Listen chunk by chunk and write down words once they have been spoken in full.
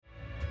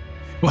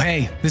Well,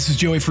 hey, this is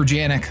Joey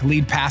Furjanic,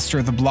 lead pastor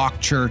of the Block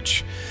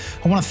Church.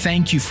 I want to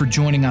thank you for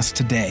joining us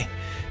today.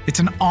 It's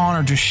an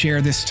honor to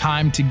share this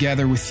time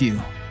together with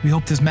you. We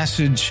hope this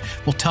message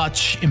will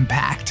touch,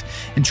 impact,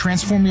 and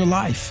transform your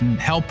life and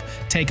help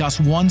take us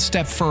one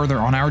step further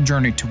on our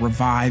journey to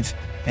revive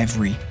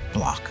every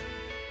block.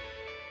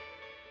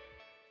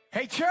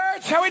 Hey,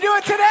 church, how we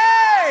doing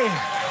today?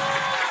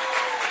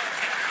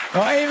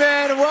 Well,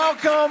 amen.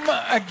 Welcome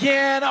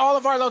again, all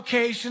of our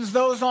locations,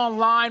 those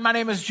online. My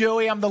name is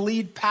Joey. I'm the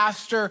lead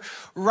pastor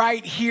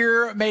right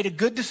here. Made a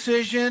good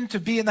decision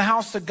to be in the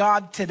house of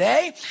God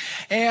today.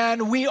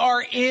 And we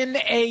are in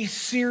a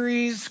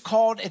series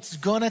called It's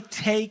Gonna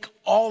Take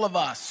All of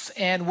Us.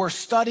 And we're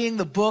studying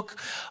the book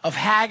of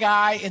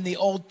Haggai in the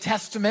Old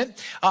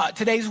Testament.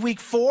 Today's week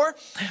 4.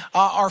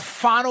 Our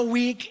final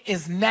week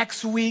is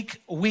next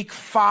week, week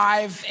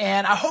 5.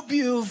 And I hope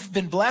you've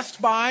been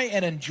blessed by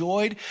and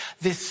enjoyed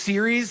this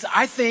series.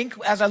 I think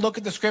as I look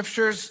at the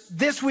scriptures,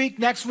 this week,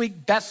 next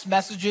week, best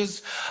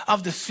messages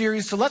of the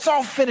series. So let's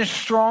all finish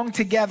strong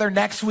together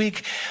next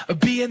week,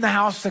 be in the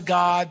house of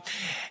God.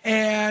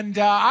 And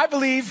I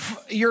believe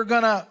you're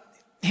going to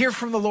hear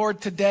from the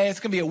Lord today.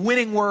 It's going to be a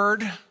winning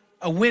word,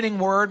 a winning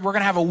word. We're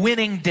going to have a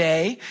winning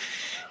day.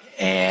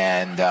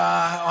 And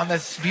on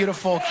this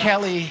beautiful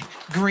Kelly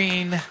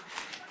Green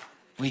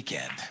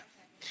weekend.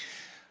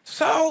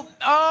 So,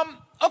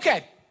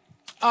 okay.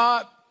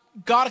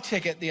 Got a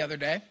ticket the other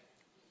day.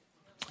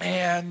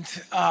 And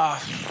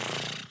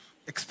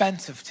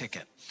expensive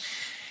ticket.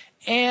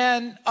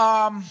 And,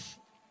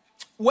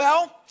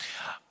 well,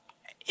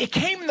 it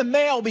came in the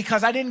mail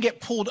because I didn't get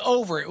pulled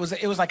over. It was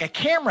like a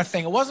camera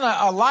thing. It wasn't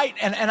a light.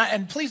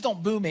 And please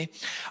don't boo me.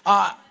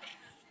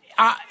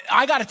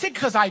 I got a ticket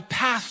because I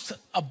passed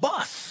a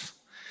bus,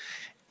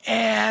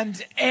 and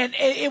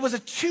it was a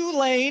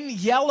two-lane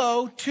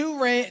yellow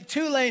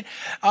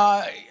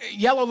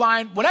yellow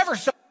line, whatever.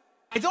 So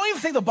I don't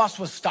even think the bus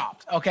was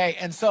stopped. Okay,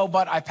 and so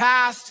but I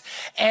passed,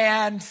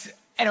 and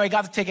anyway,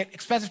 got the ticket,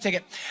 expensive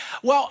ticket.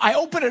 Well, I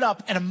opened it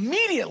up, and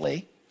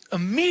immediately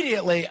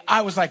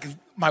I was like,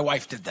 my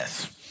wife did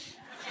this.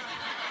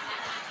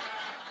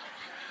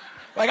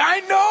 Like, I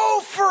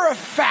know for a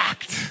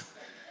fact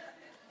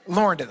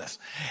Lauren did this.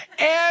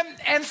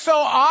 And so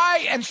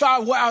I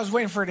was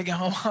waiting for her to get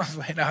home. I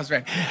was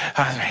ready.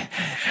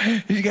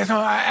 You guys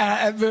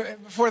know,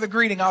 before the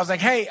greeting, I was like,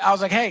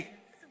 hey,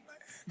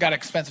 got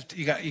expensive,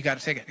 you got a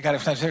ticket. You got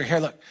expensive ticket. Here,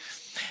 look.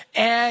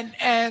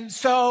 And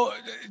so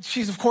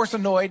she's of course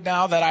annoyed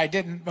now that I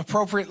didn't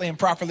appropriately and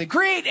properly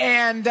greet.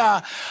 And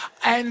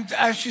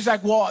she's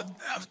like, well,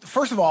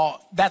 first of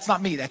all, that's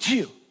not me, that's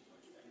you.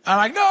 I'm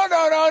like, no.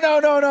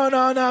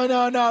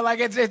 Like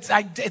it's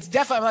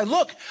definitely, I'm like,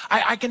 look,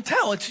 I can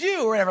tell it's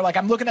you or whatever. Like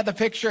I'm looking at the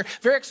picture,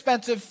 very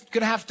expensive,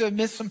 gonna have to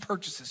miss some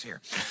purchases here.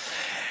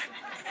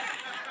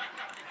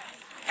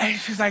 And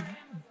she's like,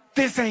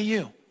 this ain't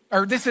you.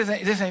 Or this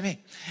ain't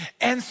me.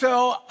 And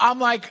so I'm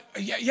like,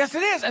 yes,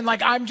 it is. And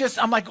like, I'm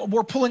like,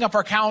 we're pulling up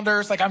our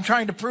calendars. Like I'm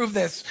trying to prove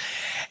this.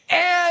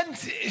 And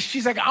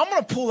she's like, I'm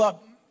going to pull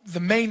up the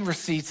main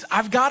receipts.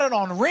 I've got it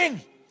on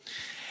Ring.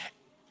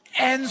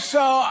 And so,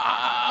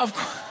 of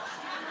course,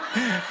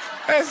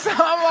 and so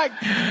I'm like,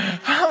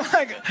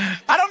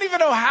 I don't even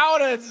know how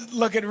to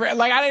look at Ring.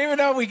 Like, I didn't even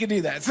know we could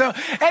do that. So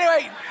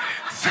anyway,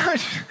 so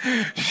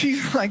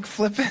she's like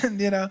flipping,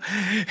 you know.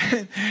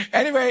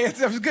 Anyway, it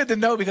was good to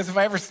know because if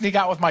I ever sneak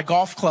out with my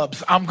golf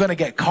clubs, I'm going to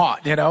get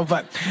caught, you know,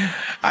 but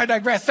I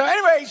digress. So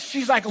anyway,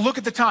 she's like, look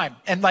at the time.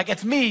 And like,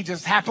 it's me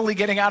just happily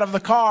getting out of the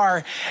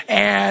car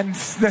and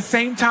the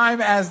same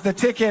time as the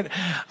ticket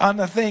on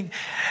the thing.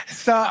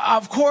 So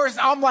of course,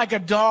 I'm like a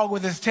dog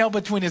with his tail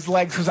between his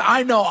legs because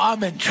I know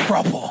I'm in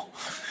trouble.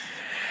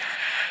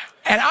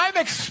 And I'm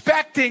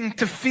expecting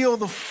to feel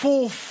the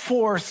full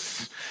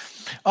force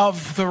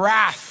of the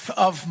wrath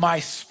of my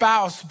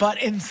spouse,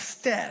 but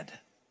instead,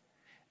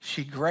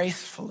 she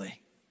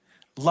gracefully,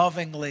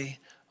 lovingly,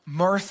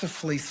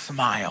 mercifully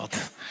smiled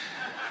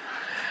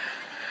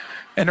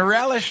and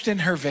relished in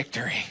her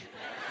victory.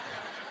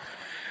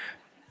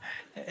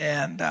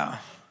 And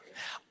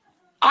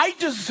I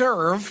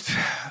deserved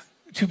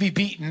to be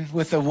beaten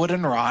with a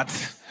wooden rod,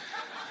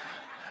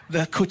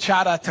 the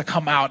cuchara to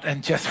come out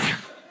and just...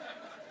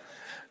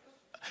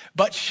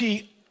 But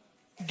she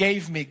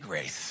gave me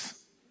grace,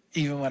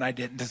 even when I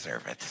didn't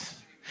deserve it.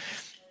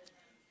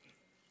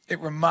 It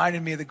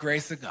reminded me of the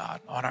grace of God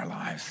on our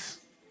lives,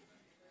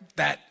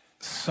 that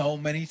so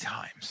many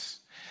times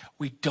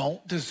we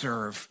don't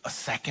deserve a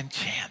second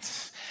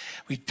chance.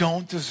 We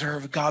don't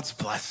deserve God's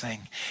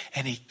blessing,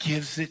 and he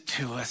gives it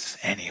to us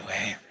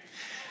anyway.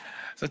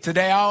 So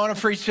today I want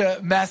to preach a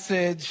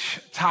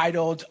message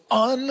titled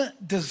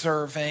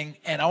Undeserving.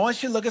 And I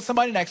want you to look at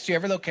somebody next to you,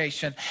 every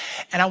location,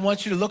 and I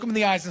want you to look them in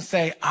the eyes and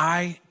say,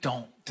 I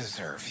don't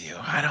deserve you.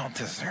 I don't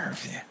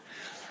deserve you.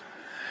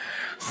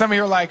 Some of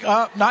you are like,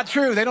 oh, not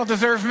true. They don't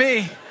deserve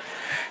me.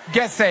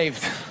 Get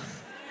saved.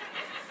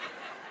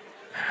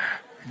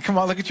 Come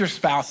on, look at your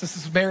spouse. This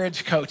is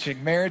marriage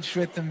coaching, marriage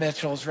with the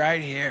Mitchells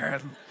right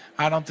here.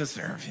 I don't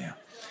deserve you.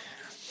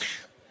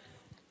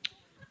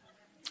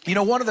 You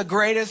know, one of the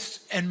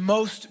greatest and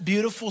most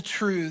beautiful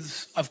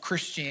truths of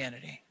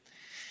Christianity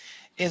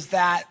is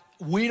that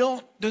we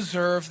don't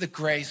deserve the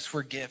grace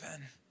we're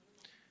given.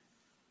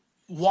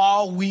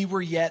 While we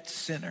were yet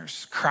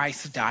sinners,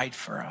 Christ died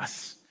for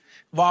us.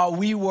 While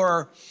we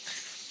were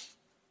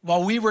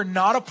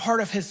not a part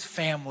of his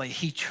family,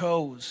 he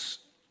chose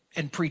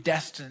and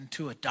predestined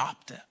to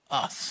adopt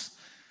us.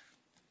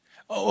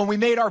 When we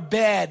made our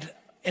bed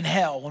in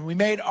hell, when we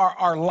made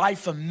our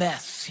life a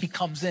mess, he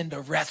comes in to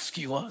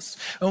rescue us.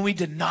 When we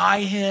deny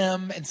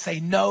him and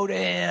say no to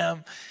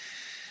him,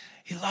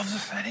 he loves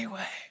us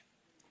anyway.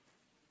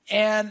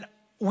 And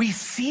we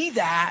see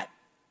that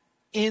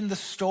in the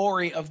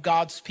story of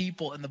God's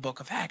people in the book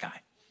of Haggai.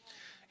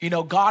 You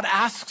know, God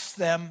asks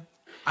them,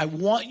 I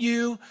want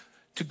you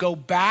to go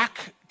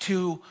back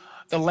to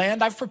the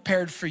land I've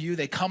prepared for you.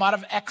 They come out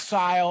of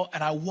exile,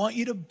 and I want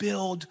you to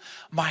build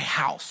my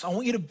house. I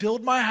want you to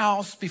build my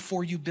house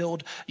before you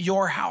build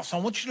your house. I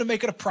want you to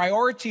make it a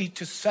priority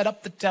to set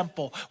up the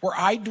temple where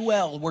I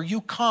dwell, where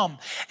you come,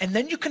 and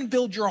then you can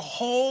build your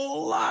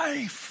whole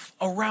life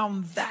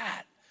around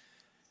that.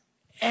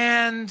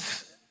 And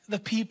the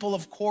people,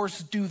 of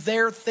course, do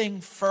their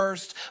thing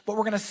first, but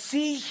we're going to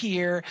see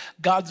here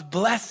God's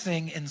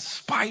blessing in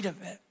spite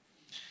of it.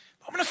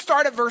 I'm going to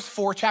start at verse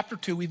 4, chapter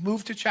 2. We've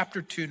moved to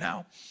chapter 2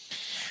 now.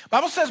 The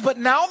Bible says, but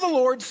now the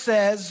Lord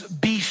says,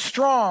 be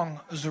strong,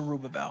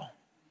 Zerubbabel.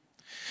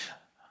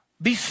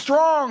 Be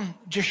strong,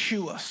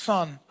 Jeshua,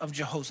 son of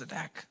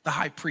Jehozadak, the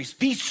high priest.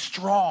 Be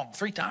strong,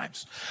 3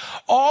 times.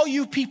 All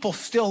you people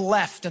still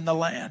left in the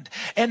land.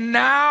 And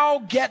now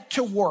get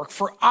to work,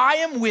 for I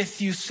am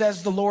with you,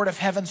 says the Lord of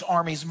heaven's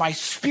armies. My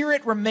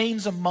spirit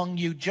remains among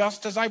you,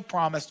 just as I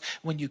promised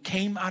when you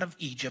came out of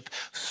Egypt.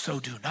 So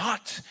do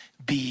not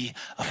be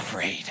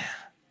afraid.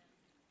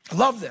 I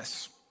love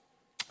this.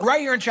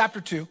 Right here in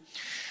chapter 2,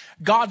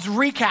 God's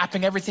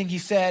recapping everything he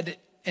said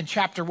in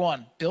chapter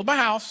 1. Build my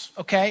house,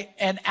 okay?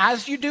 And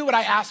as you do what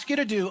I ask you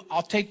to do,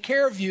 I'll take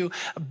care of you.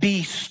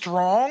 Be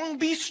strong,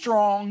 be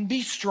strong,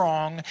 be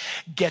strong.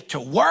 Get to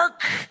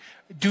work.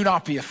 Do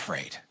not be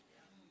afraid.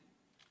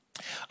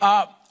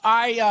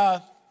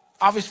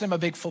 Obviously, I'm a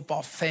big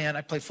football fan.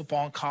 I played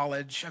football in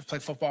college. I've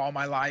played football all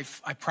my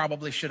life. I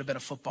probably should have been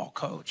a football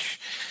coach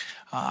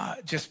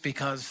just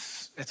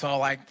because it's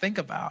all I think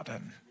about.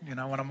 And, you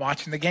know, when I'm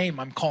watching the game,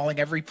 I'm calling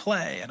every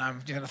play and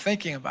I'm,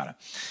 thinking about it.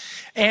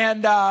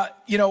 And,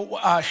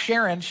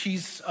 Sharon,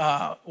 she's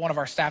one of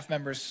our staff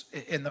members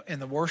in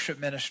the worship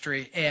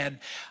ministry. And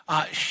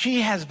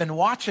she has been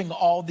watching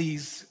all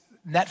these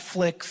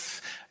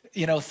Netflix,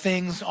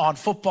 things on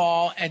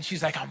football. And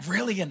she's like, I'm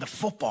really into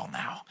football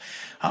now.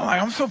 I'm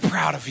like, I'm so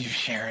proud of you,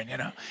 Sharon,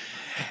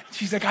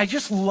 She's like, I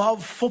just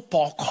love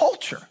football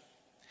culture.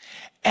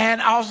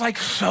 And I was like,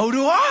 so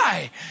do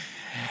I.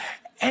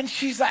 And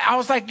I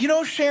was like,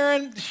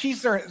 Sharon, she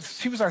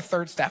was our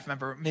third staff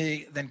member,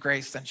 me, then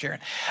Grace, then Sharon.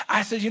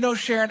 I said,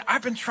 Sharon,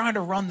 I've been trying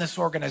to run this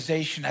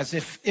organization as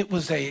if it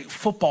was a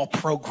football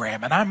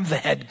program and I'm the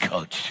head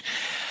coach.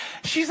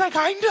 She's like,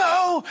 I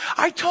know.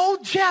 I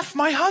told Jeff,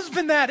 my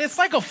husband, that it's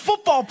like a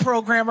football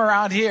program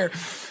around here.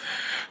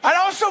 And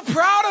I was so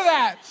proud of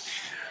that.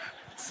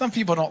 Some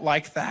people don't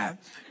like that.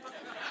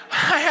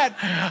 I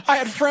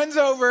had friends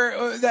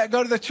over that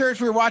go to the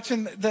church. We were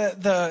watching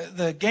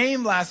the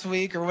game last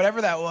week or whatever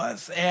that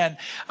was, and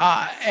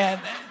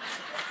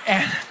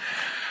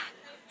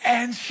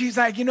she's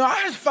like,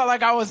 I just felt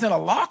like I was in a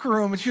locker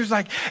room, and she was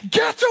like,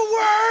 get to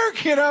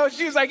work,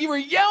 She was like, you were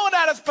yelling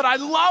at us, but I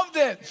loved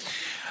it.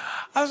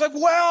 I was like,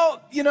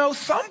 well,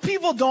 some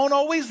people don't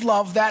always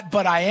love that,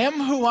 but I am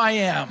who I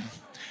am,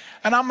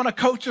 and I'm going to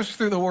coach us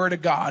through the Word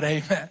of God,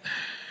 amen.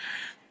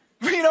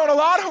 But in a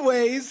lot of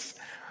ways,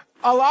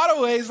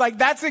 like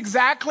that's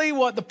exactly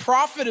what the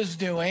prophet is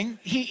doing.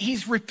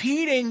 He's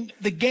repeating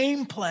the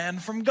game plan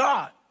from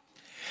God.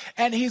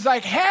 And he's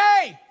like,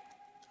 hey,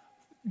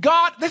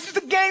 God, this is the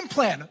game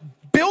plan.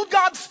 Build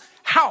God's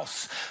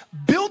house,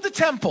 build the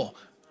temple,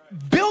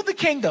 build the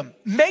kingdom,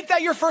 make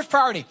that your first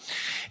priority.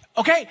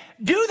 Okay,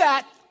 do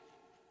that.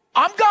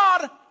 I'm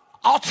God.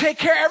 I'll take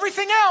care of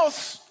everything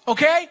else.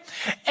 Okay?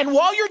 And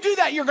while you do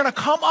that, you're going to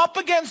come up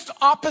against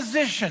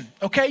opposition.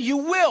 Okay? You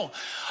will.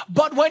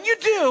 But when you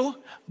do,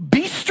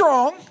 be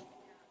strong,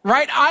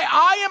 right?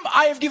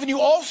 I have given you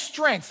all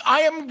strength.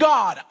 I am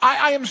God.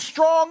 I am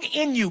strong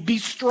in you. Be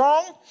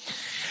strong.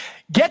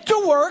 Get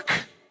to work.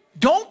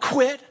 Don't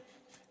quit.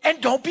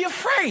 And don't be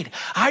afraid.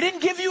 I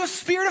didn't give you a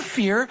spirit of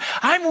fear.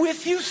 I'm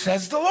with you,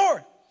 says the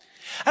Lord.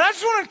 And I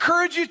just want to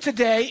encourage you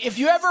today, if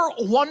you ever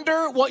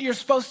wonder what you're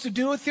supposed to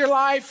do with your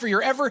life, or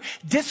you're ever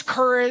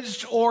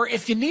discouraged, or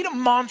if you need a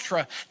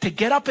mantra to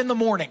get up in the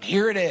morning,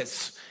 here it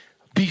is.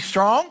 Be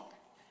strong,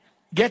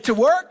 get to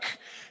work,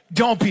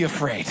 don't be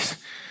afraid.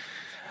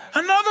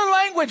 Another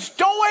language,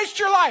 don't waste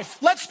your life.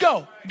 Let's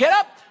go. Get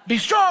up, be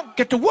strong,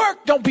 get to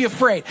work, don't be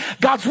afraid.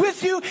 God's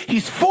with you,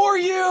 he's for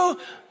you,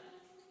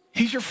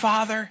 he's your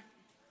father,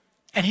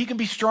 and he can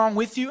be strong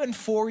with you and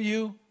for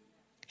you.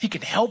 He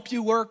can help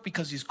you work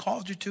because he's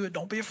called you to it.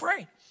 Don't be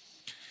afraid.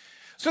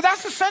 So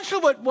that's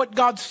essentially what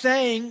God's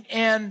saying.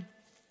 And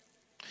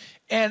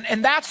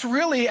And that's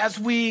really, as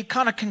we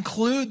kind of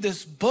conclude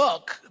this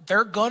book,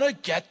 they're going to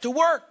get to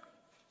work.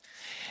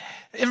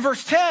 In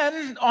verse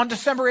 10, on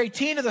December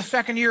 18 of the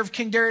second year of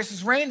King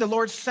Darius' reign, the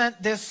Lord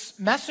sent this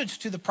message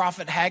to the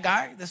prophet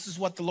Haggai. This is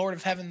what the Lord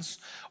of Heaven's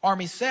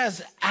army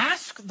says.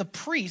 Ask the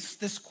priests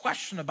this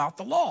question about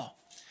the law.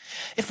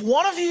 If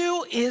one of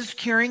you is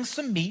carrying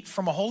some meat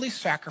from a holy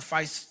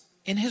sacrifice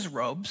in his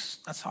robes,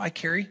 that's how I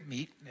carry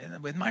meat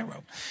with my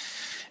robe.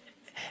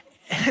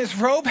 His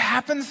robe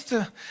happens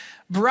to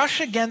brush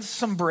against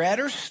some bread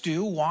or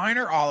stew, wine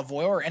or olive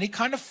oil, or any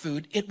kind of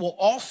food, it will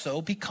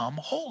also become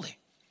holy.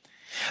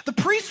 The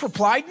priest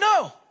replied,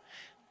 no.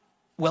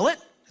 Will it?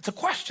 It's a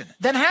question.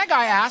 Then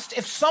Haggai asked,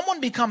 if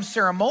someone becomes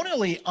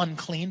ceremonially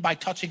unclean by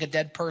touching a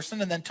dead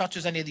person and then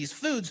touches any of these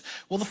foods,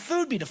 will the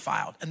food be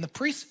defiled? And the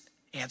priest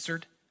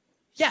answered,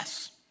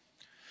 yes.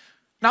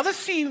 Now this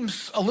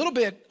seems a little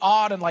bit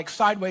odd and like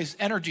sideways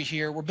energy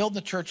here. We're building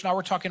the church, now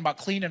we're talking about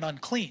clean and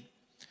unclean.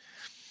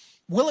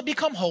 Will it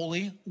become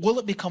holy? Will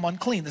it become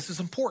unclean? This is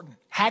important.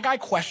 Haggai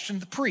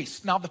questioned the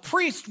priests. Now, the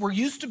priests were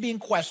used to being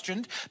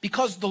questioned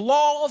because the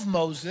law of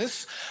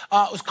Moses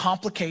was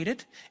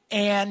complicated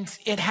and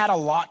it had a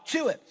lot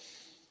to it.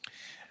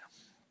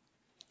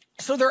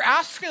 So they're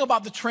asking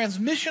about the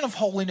transmission of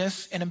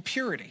holiness and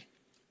impurity.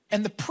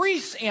 And the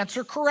priests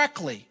answer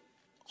correctly.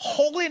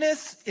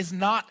 Holiness is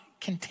not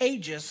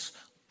contagious,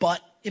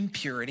 but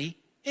impurity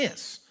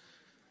is.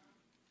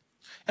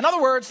 In other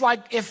words,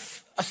 like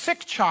if a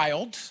sick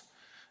child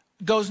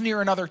goes near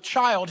another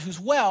child who's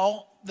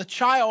well, the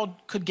child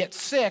could get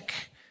sick.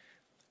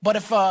 But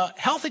if a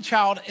healthy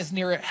child is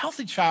near a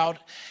healthy child,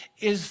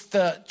 is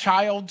the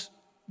child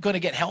going to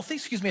get healthy?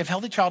 If a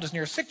healthy child is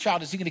near a sick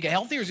child, is he going to get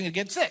healthy or is he going to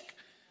get sick?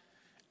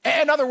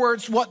 In other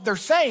words, what they're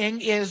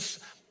saying is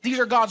these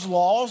are God's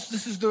laws.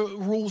 This is the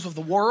rules of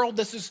the world.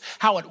 This is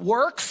how it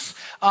works.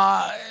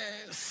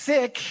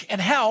 Sick and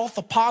health,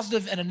 a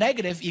positive and a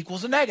negative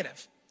equals a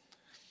negative.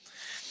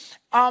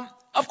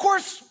 Of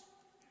course,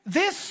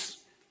 this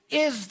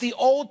is the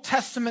Old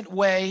Testament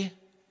way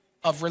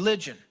of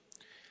religion.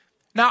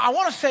 Now, I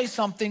want to say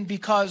something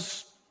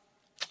because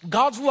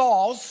God's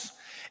laws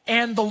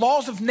and the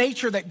laws of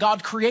nature that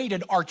God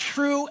created are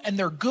true and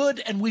they're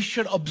good and we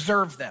should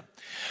observe them.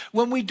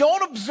 When we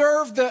don't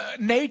observe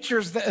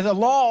the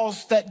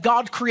laws that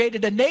God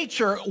created in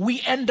nature,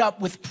 we end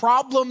up with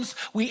problems.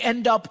 We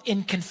end up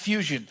in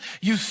confusion.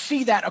 You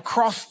see that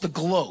across the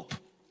globe.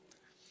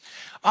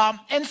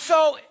 And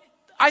so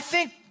I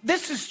think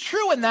this is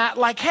true in that,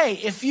 like, hey,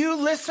 if you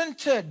listen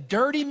to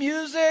dirty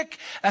music,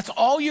 that's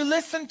all you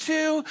listen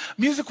to,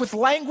 music with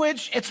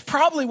language, it's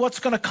probably what's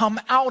going to come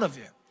out of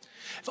you.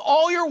 If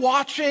all you're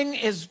watching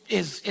is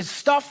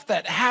stuff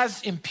that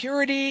has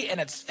impurity and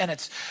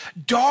it's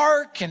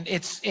dark and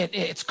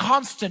it's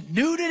constant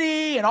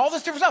nudity and all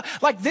this different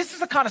stuff, like this is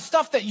the kind of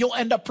stuff that you'll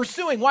end up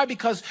pursuing. Why?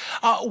 Because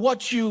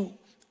what you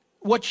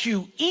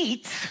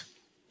eat,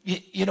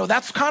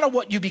 that's kind of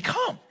what you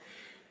become.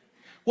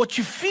 What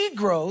you feed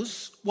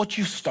grows, what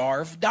you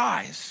starve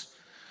dies.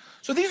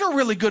 So these are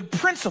really good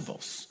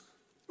principles,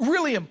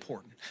 really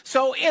important.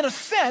 So in a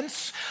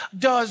sense,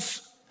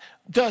 does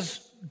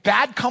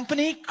bad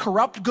company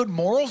corrupt good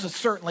morals? It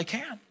certainly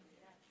can.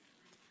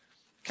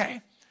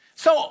 Okay.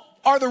 So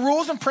are the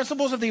rules and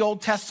principles of the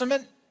Old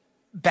Testament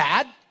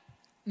bad?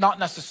 Not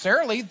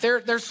necessarily.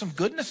 There's some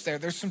goodness there.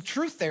 There's some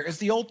truth there. Is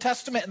the Old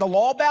Testament and the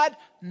law bad?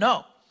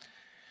 No.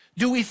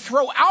 Do we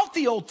throw out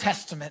the Old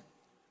Testament?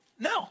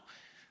 No.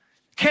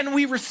 Can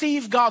we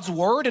receive God's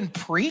word and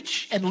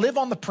preach and live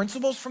on the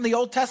principles from the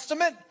Old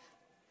Testament?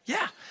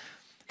 Yeah.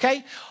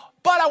 Okay.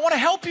 But I want to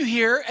help you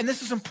here, and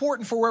this is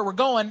important for where we're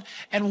going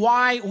and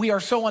why we are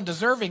so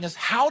undeserving, is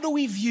how do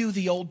we view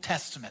the Old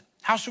Testament?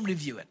 How should we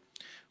view it?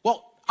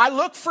 Well, I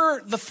look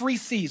for the 3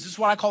 C's. This is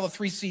what I call the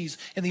 3 C's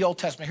in the Old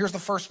Testament. Here's the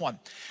first one.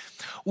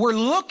 We're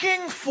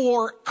looking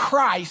for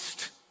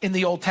Christ in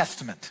the Old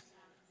Testament.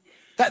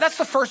 That's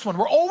the first one.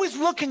 We're always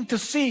looking to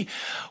see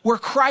where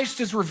Christ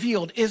is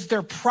revealed. Is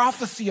there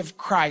prophecy of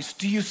Christ?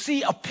 Do you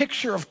see a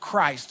picture of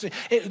Christ?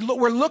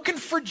 We're looking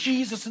for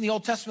Jesus in the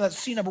Old Testament.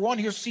 That's C number 1.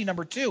 Here's C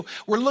number 2.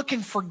 We're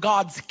looking for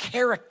God's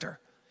character.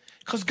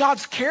 Because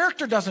God's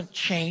character doesn't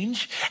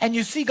change. And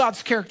you see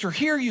God's character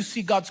here. You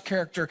see God's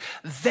character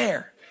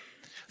there.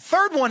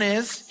 Third one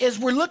is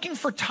we're looking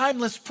for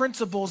timeless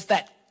principles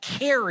that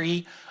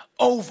carry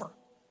over.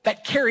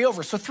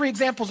 So 3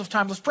 examples of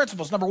timeless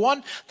principles. Number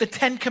 1, the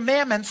 10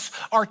 commandments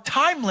are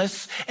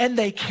timeless and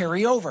they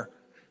carry over.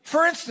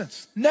 For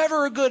instance,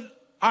 never a good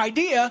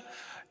idea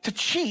to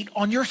cheat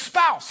on your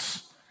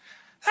spouse.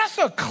 That's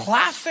a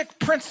classic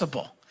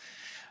principle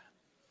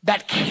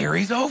that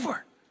carries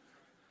over,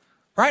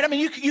 right? I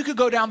mean, you could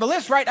go down the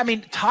list, right? I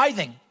mean,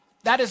 tithing,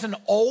 that is an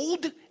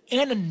Old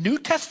and a New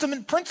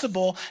Testament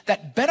principle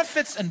that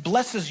benefits and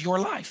blesses your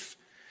life.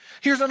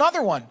 Here's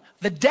another one,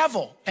 the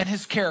devil and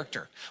his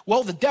character.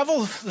 Well, the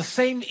devil is the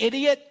same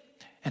idiot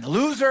and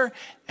loser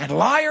and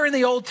liar in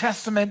the Old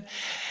Testament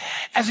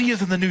as he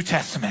is in the New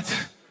Testament.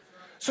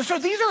 So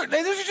these are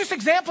just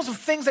examples of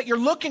things that you're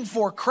looking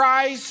for: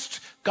 Christ,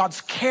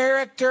 God's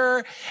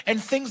character,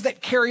 and things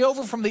that carry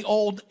over from the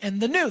old and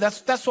the new.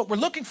 That's what we're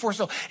looking for.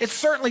 So it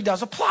certainly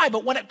does apply.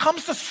 But when it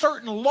comes to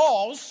certain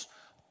laws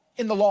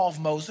in the law of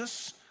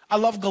Moses, I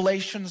love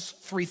Galatians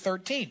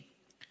 3:13.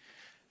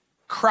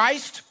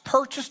 Christ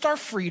purchased our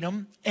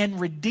freedom and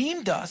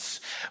redeemed us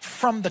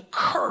from the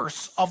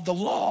curse of the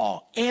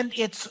law and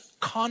its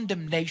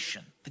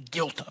condemnation, the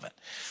guilt of it,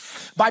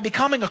 by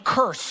becoming a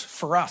curse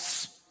for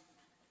us.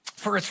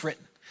 For it's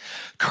written,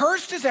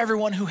 cursed is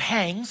everyone who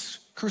hangs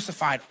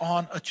crucified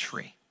on a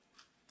tree.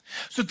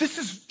 So this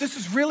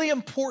is really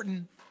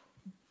important,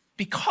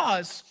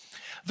 because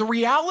the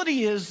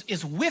reality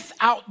is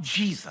without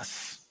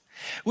Jesus,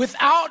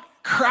 without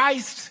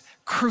Christ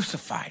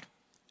crucified,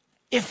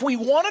 if we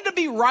wanted to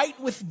be right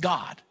with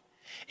God,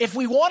 if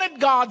we wanted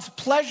God's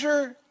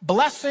pleasure,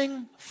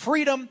 blessing,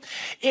 freedom,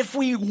 if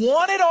we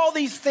wanted all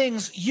these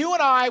things, you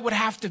and I would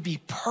have to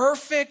be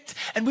perfect,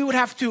 and we would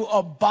have to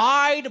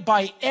abide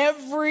by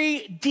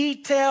every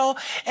detail,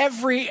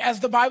 every,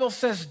 as the Bible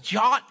says,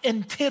 jot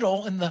and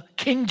tittle in the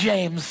King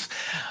James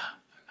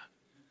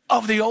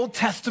of the Old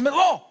Testament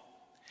law.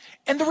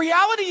 And the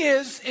reality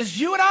is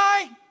you and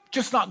I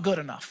just not good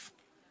enough.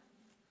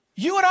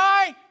 You and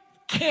I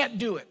can't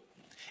do it.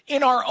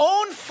 In our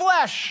own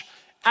flesh,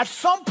 at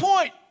some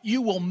point,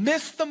 you will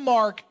miss the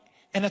mark,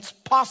 and it's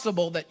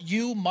possible that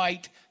you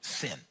might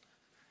sin.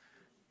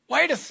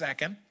 Wait a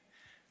second.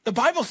 The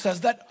Bible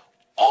says that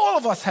all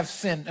of us have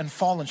sinned and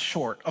fallen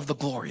short of the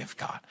glory of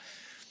God.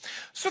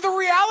 So the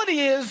reality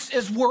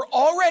is we're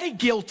already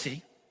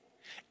guilty,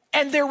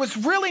 and there was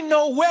really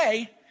no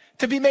way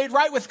to be made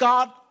right with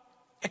God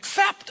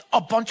except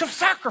a bunch of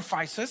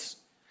sacrifices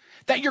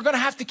that you're going to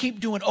have to keep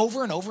doing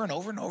over and over and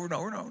over and over and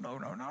over and over and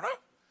over and over.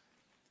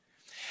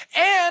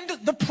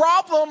 And the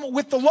problem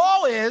with the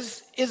law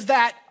is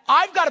that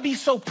I've got to be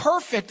so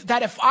perfect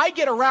that if I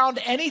get around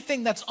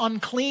anything that's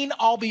unclean,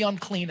 I'll be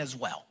unclean as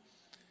well.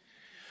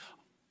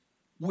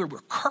 We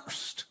were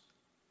cursed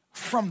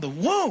from the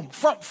womb,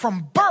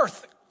 from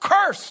birth,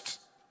 cursed.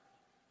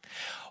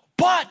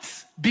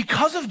 But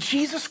because of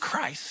Jesus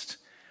Christ,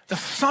 the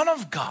Son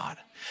of God,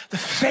 the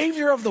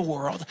Savior of the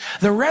world,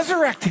 the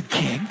resurrected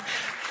King,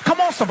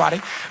 come on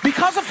somebody,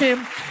 because of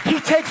him, he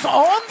takes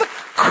on the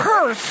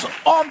curse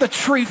on the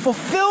tree,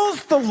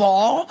 fulfills the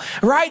law,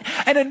 right?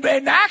 And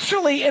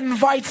actually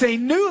invites a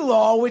new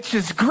law, which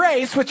is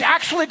grace, which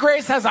actually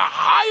grace has a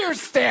higher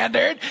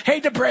standard.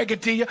 Hate to break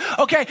it to you.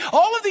 Okay,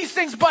 all of these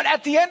things, but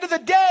at the end of the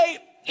day,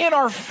 in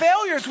our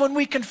failures, when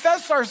we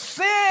confess our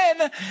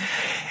sin,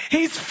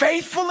 he's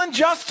faithful and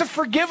just to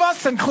forgive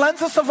us and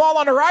cleanse us of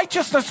all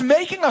unrighteousness,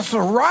 making us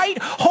right,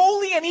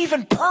 holy, and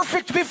even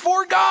perfect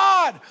before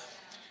God.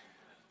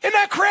 Isn't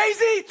that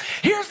crazy?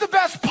 Here's the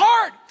best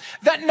part,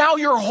 that now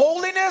your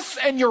holiness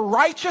and your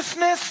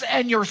righteousness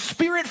and your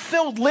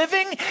spirit-filled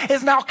living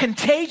is now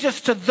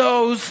contagious to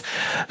those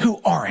who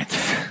aren't.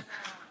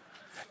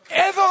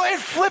 It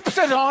flips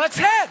it on its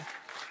head.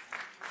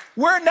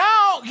 Where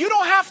now you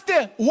don't have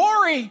to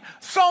worry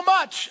so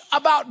much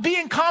about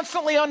being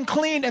constantly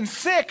unclean and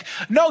sick.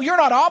 No, you're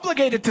not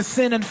obligated to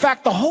sin. In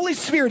fact, the Holy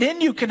Spirit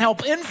in you can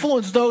help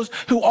influence those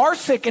who are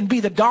sick and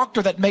be the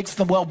doctor that makes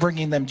them well,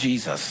 bringing them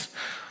Jesus.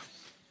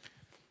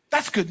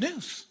 That's good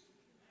news.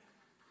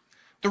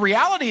 The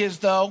reality is,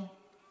 though,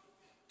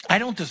 I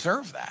don't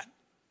deserve that.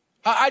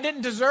 I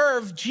didn't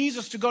deserve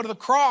Jesus to go to the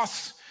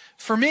cross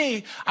for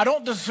me. I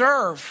don't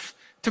deserve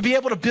to be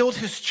able to build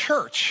his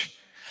church.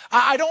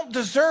 I don't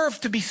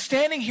deserve to be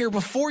standing here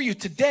before you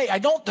today. I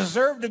don't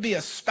deserve to be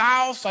a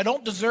spouse. I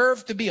don't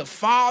deserve to be a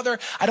father.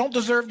 I don't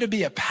deserve to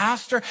be a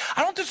pastor.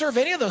 I don't deserve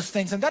any of those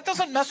things. And that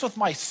doesn't mess with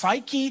my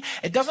psyche.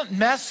 It doesn't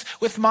mess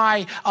with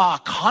my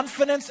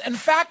confidence. In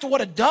fact,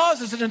 what it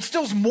does is it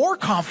instills more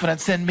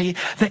confidence in me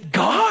that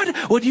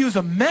God would use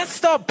a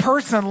messed up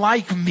person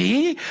like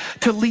me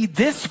to lead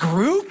this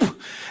group.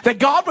 That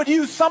God would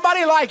use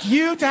somebody like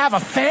you to have a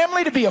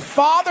family, to be a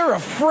father, a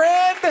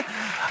friend,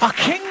 a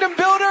kingdom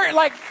builder.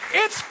 Like,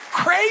 it's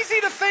crazy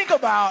to think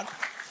about.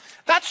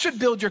 That should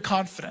build your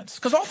confidence.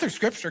 Because all through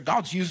Scripture,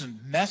 God's using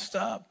messed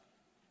up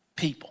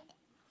people.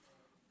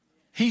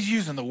 He's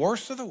using the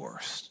worst of the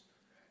worst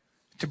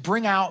to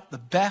bring out the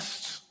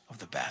best of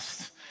the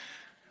best.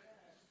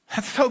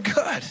 That's so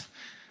good.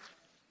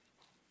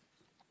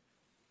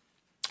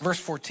 Verse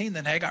 14,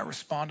 then Haggai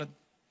responded,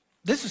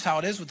 this is how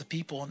it is with the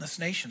people in this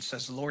nation,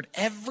 says the Lord.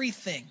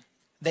 Everything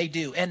they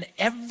do and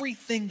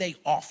everything they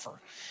offer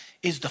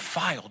is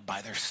defiled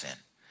by their sin.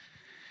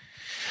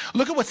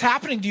 Look at what's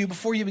happening to you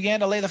before you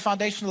began to lay the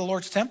foundation of the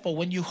Lord's temple.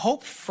 When you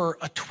hoped for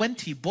a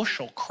 20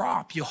 bushel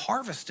crop, you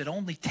harvested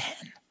only 10.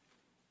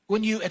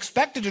 When you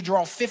expected to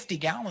draw 50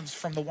 gallons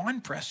from the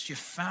winepress, you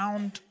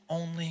found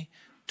only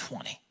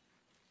 20.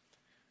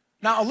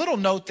 Now, a little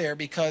note there,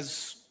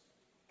 because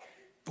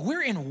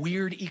we're in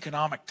weird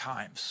economic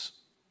times.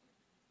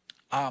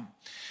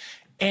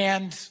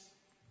 And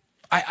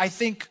I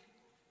think,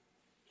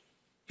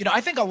 I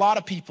think a lot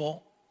of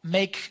people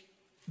make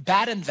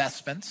bad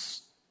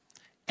investments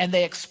and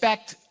they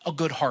expect a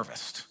good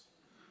harvest.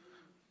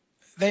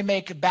 They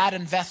make bad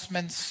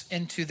investments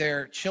into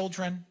their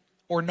children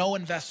or no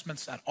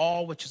investments at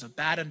all, which is a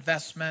bad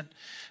investment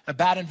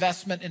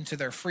into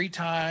their free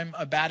time,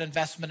 a bad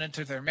investment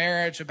into their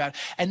marriage,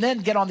 and then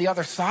get on the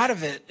other side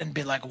of it and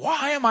be like,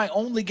 why am I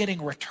only getting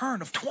a return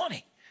of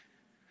 20?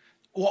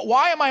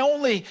 Why am I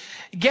only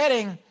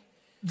getting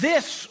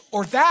this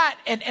or that?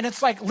 And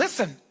it's like,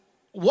 listen,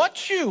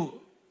 what you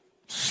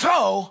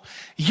sow,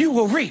 you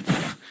will reap.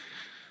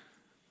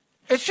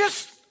 It's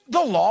just the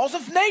laws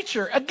of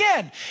nature.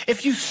 Again,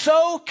 if you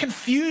sow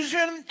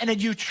confusion and then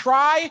you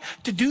try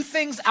to do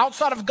things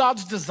outside of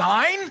God's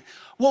design,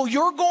 well,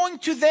 you're going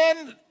to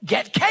then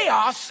get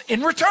chaos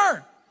in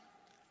return.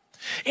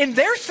 In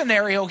their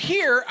scenario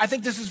here, I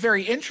think this is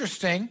very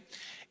interesting,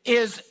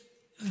 is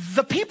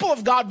the people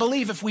of God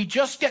believe if we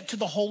just get to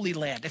the Holy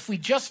Land, if we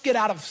just get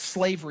out of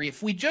slavery,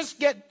 if we just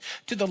get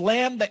to the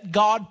land that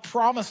God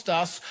promised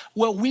us,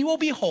 well, we will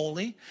be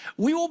holy,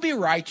 we will be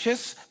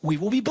righteous, we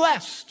will be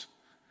blessed.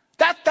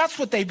 That's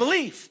what they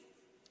believe.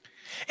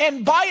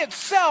 And by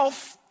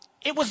itself,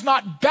 it was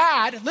not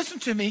bad. Listen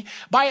to me.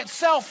 By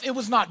itself, it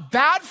was not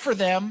bad for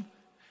them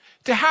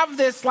to have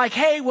this like,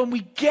 hey, when we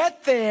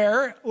get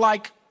there,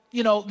 like,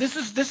 you know, this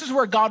is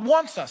where God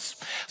wants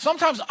us.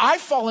 Sometimes I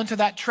fall into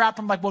that trap.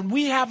 I'm like, when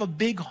we have a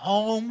big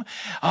home,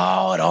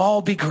 oh, it'll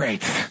all be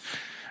great.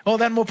 Well,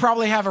 then we'll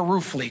probably have a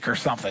roof leak or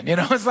something. You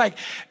know, it's like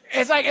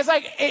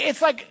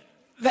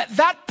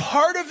that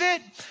part of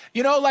it,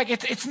 you know, like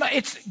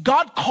it's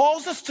God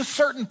calls us to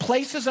certain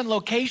places and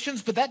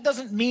locations, but that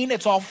doesn't mean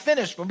it's all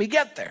finished when we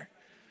get there.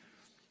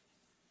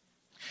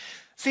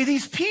 See,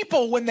 these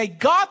people, when they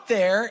got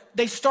there,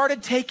 they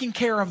started taking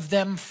care of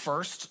them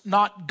first,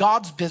 not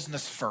God's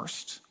business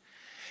first.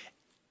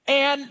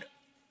 And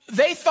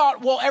they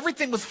thought, well,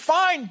 everything was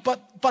fine,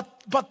 but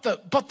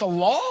the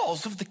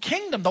laws of the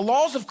kingdom, the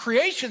laws of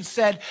creation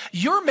said,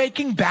 you're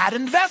making bad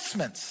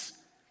investments.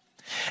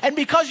 And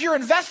because you're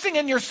investing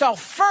in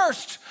yourself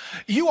first,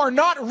 you are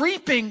not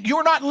reaping,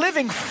 you're not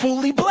living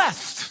fully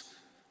blessed.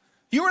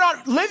 You are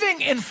not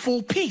living in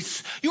full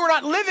peace. You are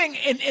not living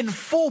in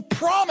full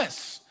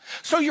promise.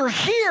 So you're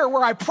here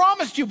where I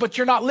promised you, but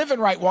you're not living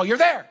right while you're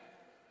there.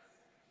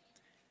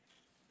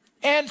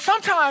 And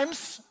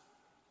sometimes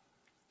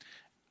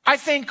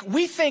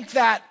we think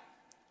that,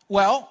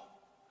 well,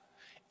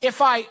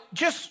 if I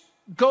just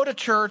go to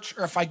church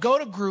or if I go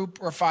to group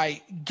or if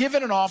I give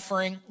it an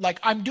offering,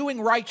 like I'm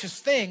doing righteous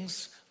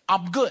things,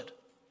 I'm good.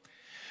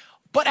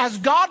 But as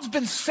God's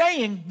been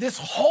saying this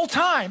whole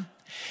time,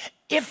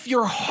 if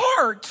your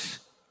heart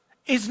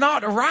is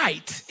not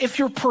right, if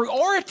your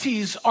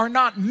priorities are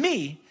not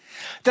me,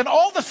 then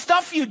all the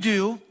stuff you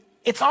do,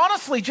 it's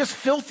honestly just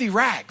filthy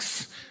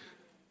rags.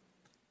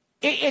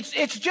 It's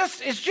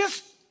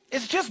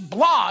just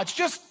blah. It's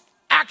just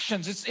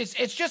actions.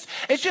 It's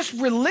just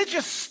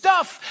religious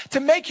stuff to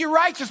make you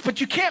righteous,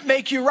 but you can't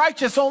make you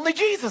righteous. Only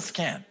Jesus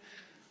can.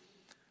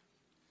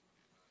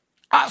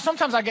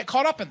 Sometimes I get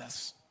caught up in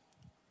this.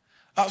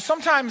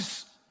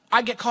 Sometimes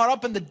I get caught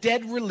up in the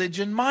dead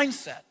religion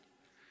mindset,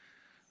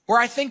 where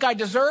I think I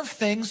deserve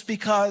things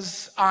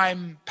because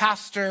I'm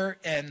pastor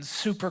and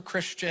super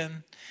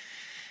Christian.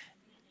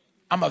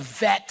 I'm a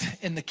vet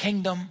in the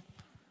kingdom.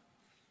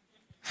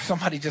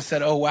 Somebody just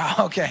said, oh, wow,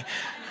 okay.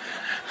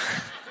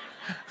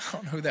 I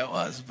don't know who that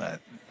was,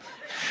 but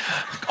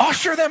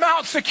usher them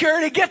out,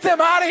 security, get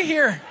them out of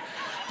here.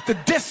 The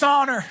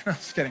dishonor. No,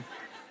 just kidding.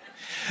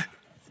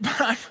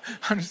 But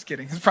I'm just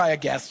kidding. It's probably a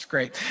guest.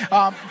 Great.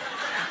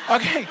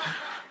 Okay.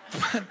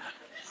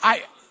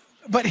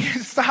 But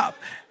stop.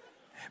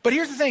 But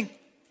here's the thing.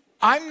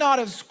 I'm not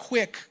as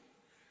quick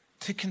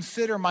to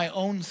consider my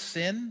own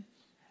sin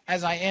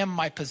as I am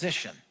my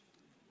position.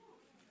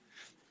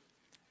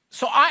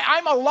 So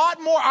I'm a lot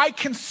more, I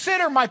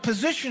consider my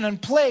position and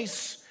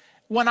place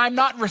when I'm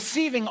not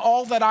receiving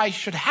all that I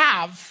should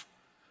have,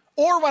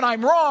 or when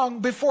I'm wrong,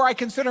 before I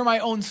consider my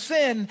own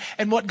sin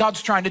and what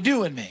God's trying to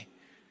do in me.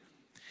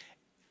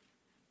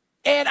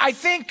 And I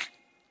think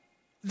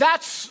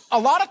that's a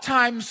lot of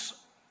times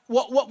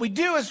what we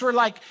do is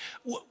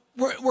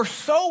we're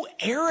so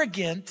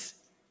arrogant,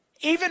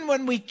 even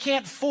when we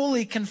can't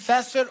fully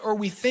confess it or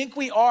we think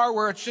we are,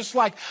 where it's just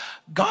like,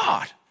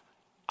 God,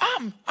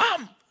 I'm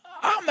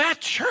at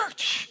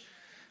church.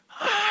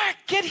 I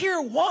get here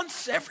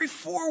once every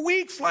 4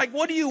 weeks. Like,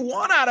 what do you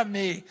want out of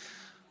me?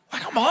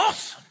 Like, I'm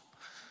awesome.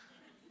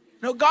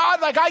 No,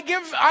 God, like I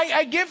give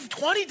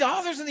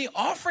 $20 in the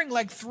offering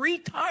like 3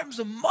 times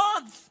a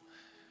month.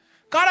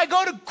 God, I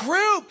go to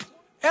group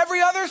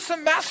every other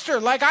semester.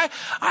 Like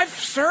I've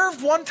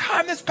served 1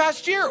 time this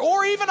past year,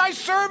 or even I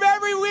serve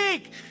every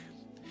week.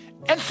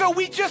 And so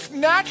we just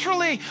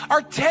naturally,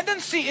 our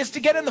tendency is to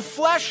get in the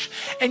flesh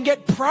and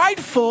get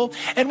prideful.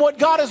 And what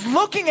God is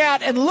looking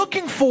at and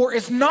looking for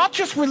is not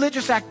just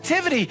religious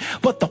activity,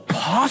 but the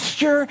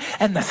posture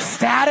and the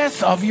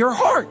status of your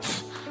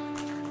heart.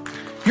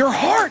 Your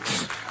heart.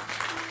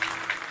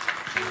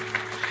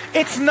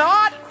 It's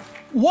not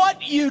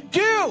what you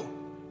do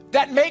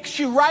that makes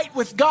you right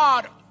with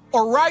God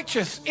or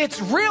righteous.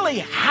 It's really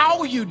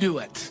how you do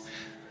it.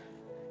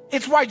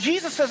 It's why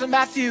Jesus says in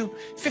Matthew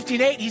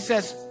 15:8, he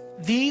says,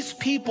 these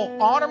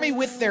people honor me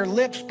with their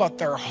lips, but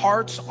their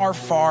hearts are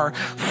far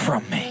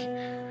from me.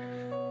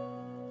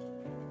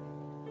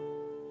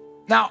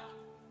 Now,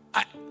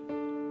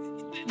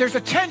 there's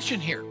a tension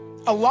here.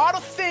 A lot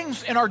of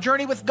things in our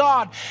journey with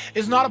God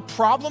is not a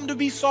problem to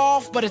be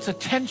solved, but it's a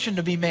tension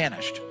to be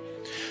managed.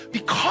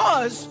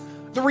 Because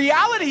the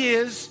reality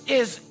is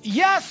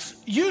yes,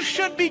 you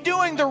should be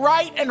doing the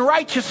right and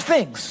righteous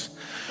things.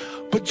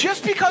 But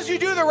just because you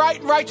do the right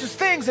and righteous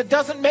things, it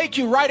doesn't make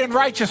you right and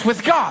righteous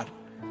with God.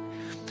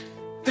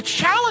 The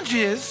challenge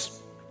is,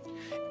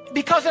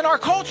 because in our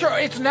culture,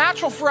 it's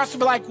natural for us to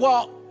be like,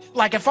 well,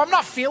 like if I'm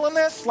not feeling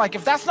this, like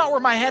if that's not where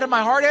my head and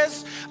my heart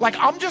is, like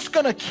I'm just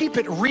going to keep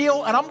it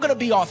real and I'm going to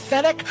be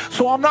authentic.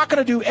 So I'm not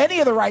going to do any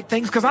of the right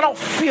things because I don't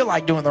feel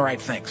like doing the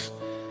right things.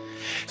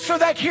 So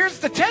that here's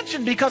the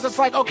tension, because it's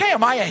like, okay,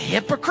 am I a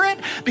hypocrite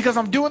because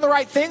I'm doing the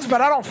right things,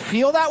 but I don't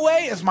feel that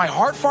way? Is my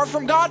heart far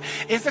from God?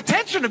 It's a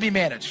tension to be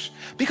managed,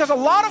 because a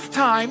lot of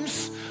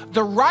times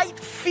the right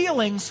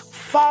feelings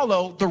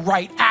follow the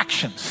right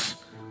actions.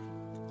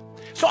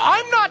 So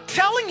I'm not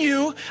telling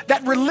you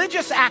that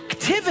religious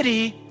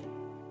activity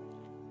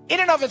in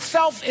and of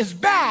itself is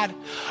bad.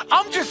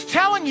 I'm just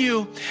telling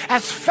you,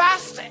 as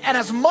fast and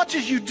as much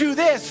as you do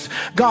this,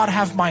 God,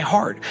 have my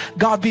heart.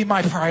 God, be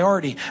my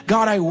priority.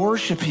 God, I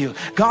worship you.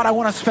 God, I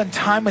want to spend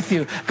time with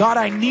you. God,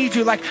 I need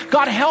you. Like,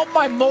 God, help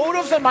my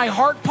motives and my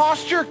heart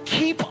posture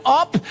keep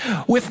up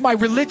with my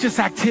religious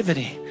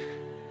activity.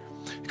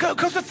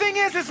 Because the thing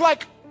is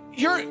like,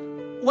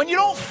 when you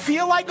don't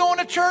feel like going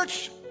to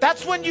church,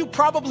 that's when you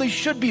probably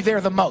should be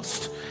there the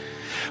most.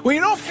 When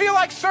you don't feel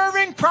like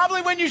serving,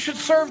 probably when you should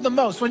serve the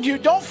most. When you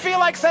don't feel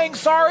like saying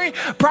sorry,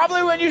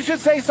 probably when you should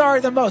say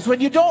sorry the most.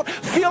 When you don't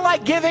feel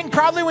like giving,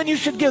 probably when you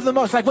should give the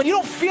most. Like when you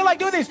don't feel like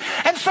doing these.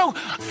 And so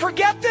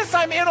forget this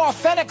I'm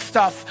inauthentic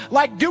stuff.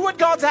 Like, do what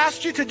God's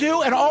asked you to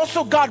do. And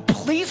also, God,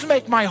 please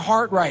make my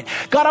heart right.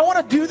 God, I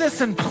want to do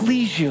this and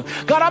please you.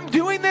 God, I'm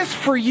doing this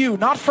for you,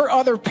 not for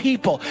other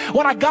people.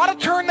 When I got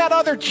to turn that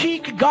other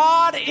cheek,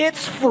 God,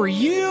 it's for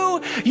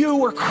you. You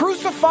were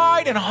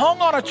crucified and hung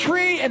on a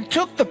tree and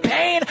took the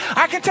pain.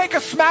 I can take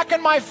a smack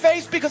in my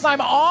face because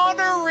I'm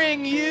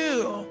honoring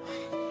you.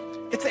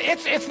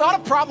 It's not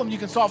a problem you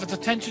can solve. It's a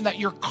tension that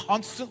you're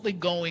constantly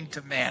going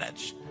to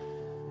manage.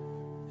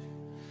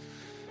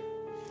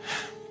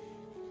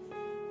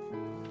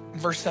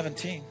 Verse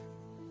 17.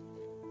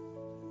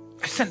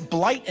 I sent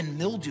blight and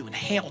mildew and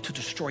hail to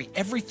destroy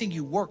everything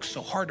you worked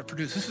so hard to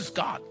produce. This is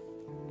God.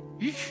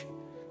 Eesh.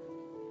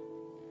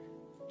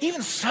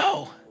 Even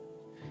so.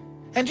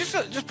 And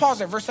just pause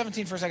there, verse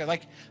 17 for a second.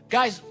 Like,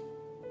 guys,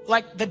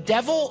 like the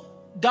devil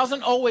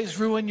doesn't always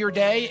ruin your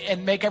day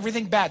and make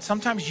everything bad.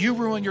 Sometimes you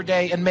ruin your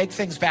day and make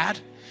things bad.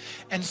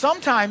 And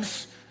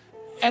sometimes,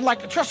 and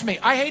like, trust me,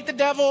 I hate the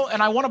devil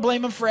and I want to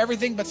blame him for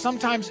everything, but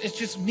sometimes it's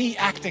just me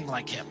acting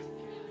like him.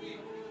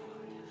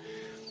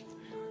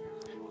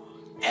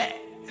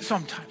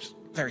 Sometimes,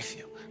 very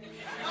few.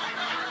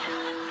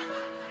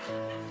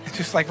 It's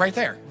just like right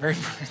there. Very,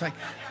 it's like,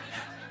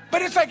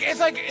 but it's like,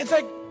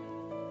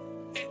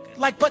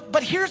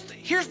 but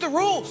here's the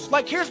rules.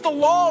 Like, here's the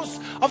laws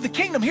of the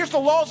kingdom. Here's the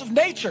laws of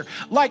nature.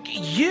 Like,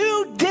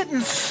 you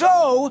didn't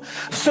sow,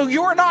 so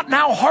you're not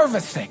now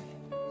harvesting.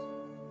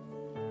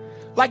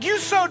 Like, you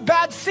sowed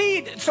bad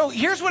seed, so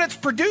here's what it's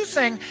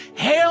producing: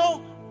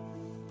 hail,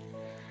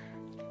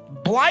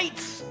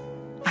 blight.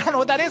 I don't know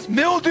what that is.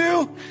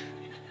 Mildew.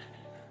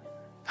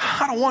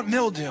 I don't want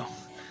mildew.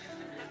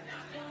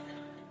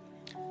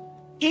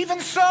 Even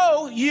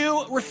so,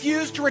 you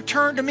refuse to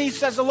return to me,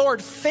 says the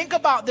Lord. Think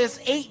about this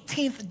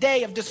 18th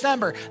day of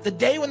December, the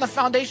day when the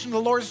foundation of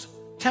the Lord's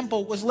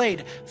temple was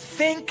laid.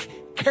 Think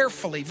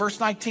carefully.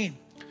 Verse 19.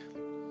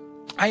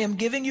 I am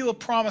giving you a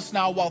promise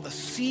now while the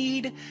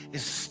seed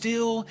is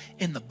still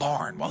in the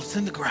barn, while it's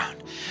in the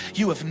ground.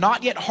 You have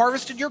not yet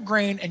harvested your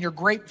grain, and your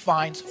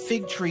grapevines,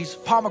 fig trees,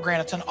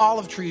 pomegranates, and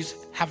olive trees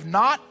have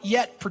not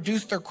yet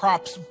produced their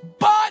crops.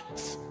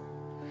 But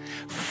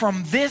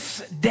from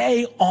this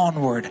day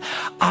onward,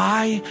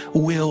 I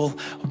will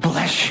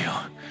bless you.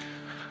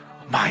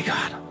 My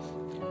God.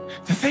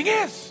 The thing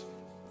is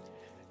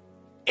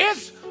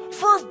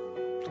for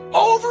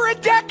over a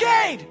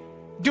decade,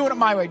 doing it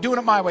my way, doing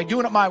it my way,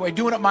 doing it my way,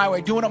 doing it my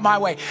way, doing it my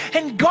way.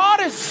 And God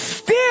is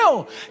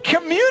still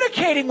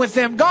communicating with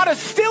them. God is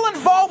still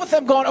involved with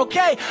them, going,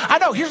 okay, I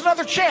know, here's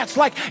another chance.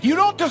 Like, you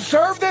don't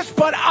deserve this,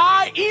 but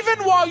even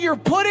while you're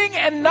putting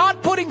and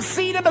not putting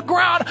seed in the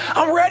ground,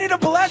 I'm ready to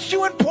bless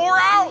you and pour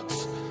out.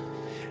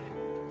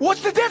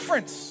 What's the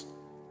difference?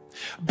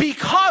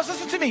 Because,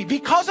 listen to me,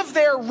 because of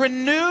their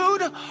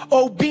renewed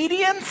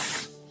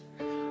obedience,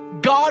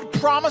 God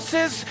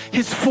promises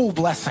his full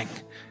blessing.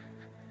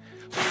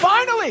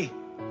 Finally,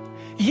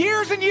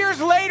 years and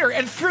years later,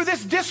 and through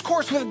this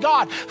discourse with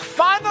God,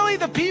 finally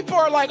the people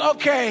are like,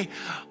 okay,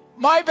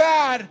 my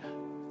bad.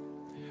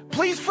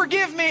 Please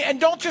forgive me, and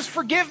don't just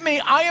forgive me.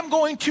 I am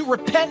going to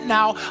repent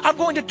now. I'm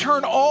going to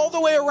turn all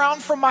the way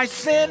around from my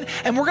sin,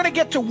 and we're going to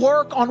get to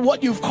work on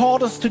what you've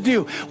called us to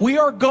do. We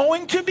are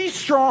going to be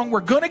strong.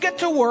 We're going to get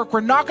to work.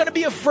 We're not going to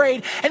be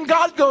afraid. And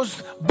God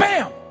goes,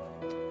 bam.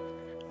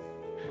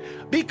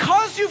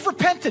 because you've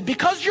repented,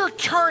 because you're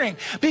turning,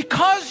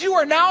 because you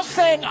are now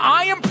saying,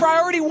 I am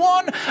priority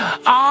one,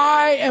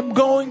 I am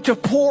going to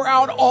pour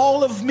out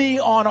all of me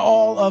on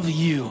all of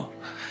you.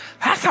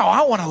 That's how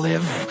I want to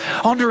live,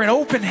 under an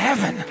open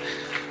heaven.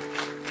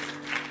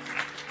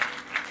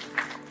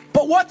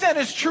 But what then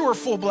is true or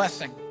full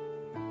blessing?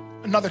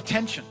 Another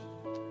tension.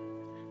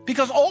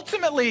 Because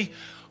ultimately,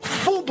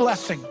 full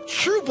blessing,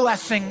 true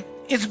blessing,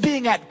 is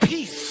being at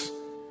peace,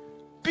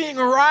 being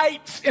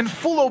right in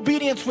full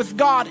obedience with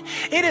God.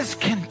 It is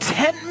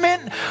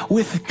contentment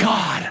with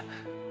God.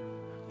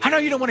 I know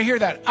you don't want to hear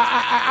that.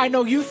 I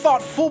know you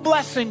thought full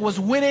blessing was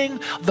winning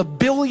the $1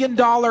 billion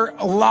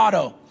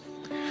lotto.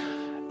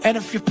 And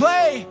if you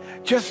play,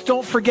 just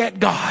don't forget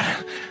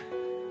God.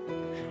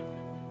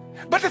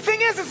 But the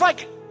thing is, it's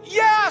like,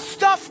 yeah,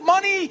 stuff,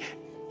 money,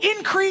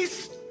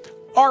 increase,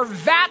 our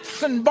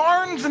vats and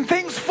barns and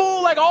things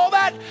full, like all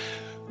that,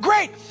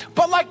 great.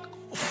 But like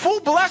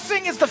full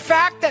blessing is the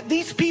fact that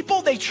these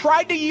people, they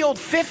tried to yield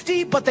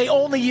 50, but they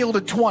only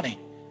yielded 20.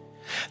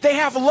 They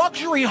have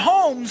luxury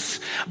homes,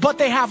 but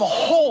they have a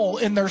hole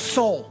in their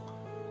soul.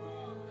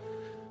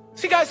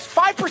 See guys,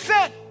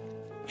 5%,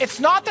 it's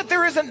not that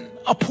there isn't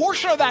a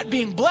portion of that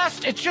being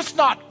blessed, it's just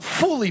not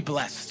fully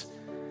blessed.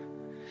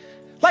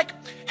 Like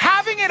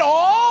having it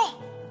all,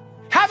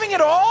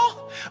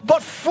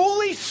 but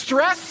fully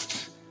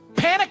stressed,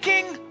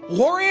 panicking,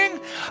 worrying.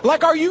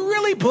 Like, are you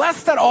really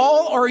blessed at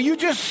all? Or are you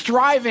just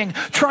striving,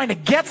 trying to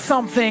get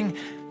something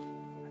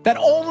that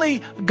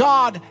only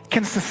God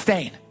can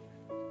sustain?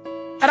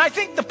 And I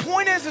think the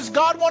point is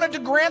God wanted to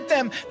grant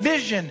them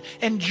vision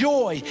and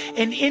joy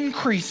and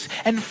increase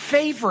and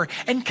favor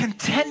and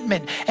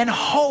contentment and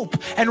hope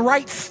and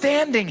right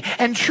standing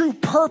and true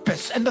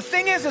purpose. And the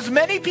thing is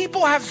many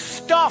people have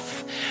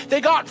stuff. They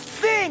got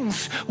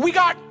things. We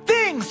got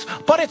things,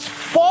 but it's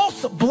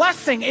false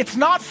blessing. It's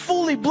not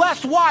fully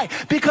blessed. Why?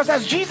 Because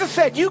as Jesus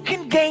said, you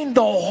can gain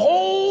the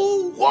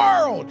whole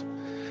world,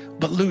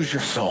 but lose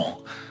your soul.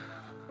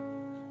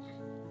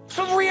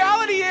 So the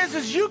reality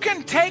is you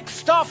can take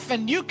stuff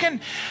and you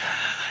can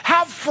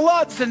have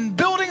floods and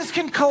buildings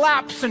can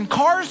collapse and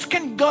cars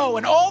can go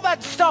and all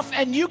that stuff,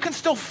 and you can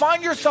still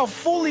find yourself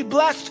fully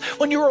blessed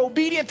when you're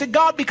obedient to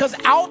God, because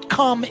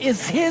outcome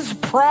is His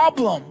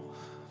problem.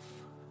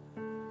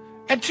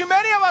 And too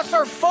many of us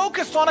are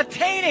focused on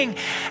attaining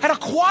and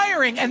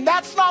acquiring, and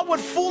that's not what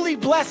fully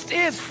blessed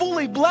is.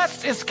 Fully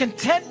blessed is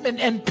contentment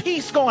and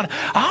peace, going,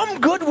 I'm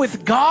good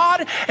with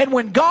God, and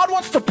when God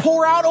wants to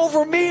pour out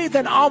over me,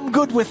 then I'm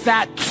good with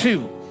that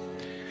too.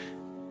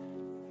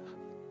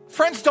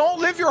 Friends, don't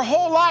live your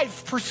whole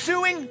life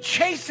pursuing,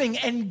 chasing,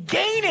 and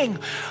gaining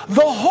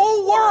the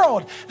whole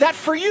world that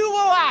for you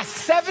will last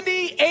 70,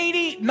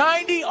 80,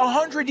 90,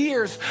 100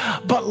 years,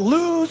 but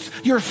lose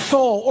your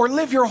soul, or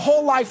live your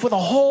whole life with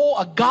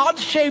a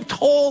God-shaped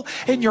hole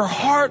in your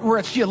heart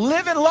where you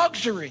live in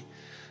luxury,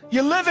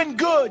 you live in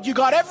good, you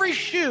got every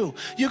shoe,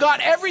 you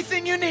got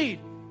everything you need,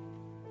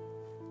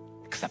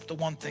 except the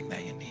one thing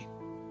that you need.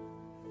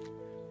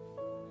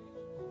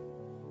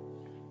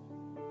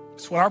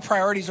 So when our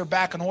priorities are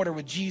back in order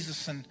with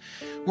Jesus and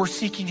we're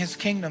seeking His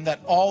kingdom,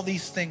 that all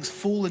these things,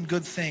 full and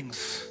good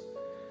things,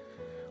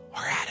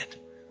 are added.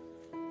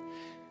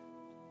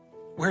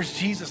 Where's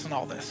Jesus in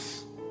all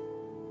this?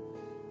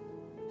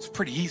 It's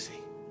pretty easy.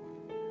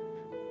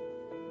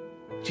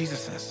 Jesus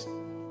says,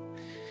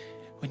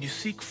 when you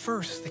seek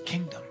first the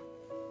kingdom,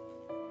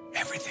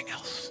 everything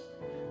else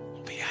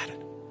will be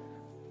added.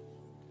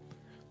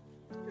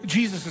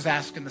 Jesus is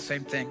asking the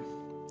same thing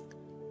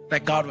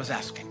that God was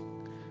asking.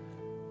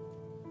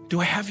 Do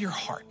I have your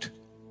heart?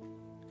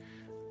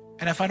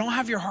 And if I don't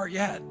have your heart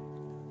yet,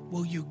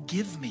 will you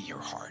give me your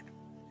heart?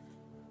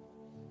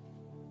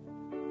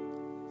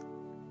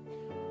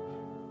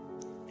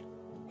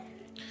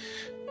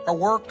 Our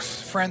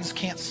works, friends,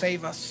 can't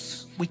save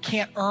us. We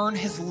can't earn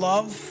His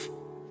love.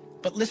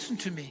 But listen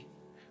to me.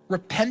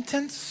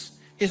 Repentance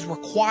is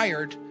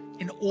required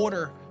in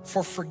order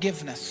for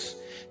forgiveness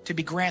to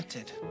be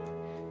granted.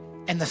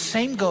 And the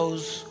same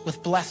goes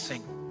with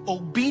blessing.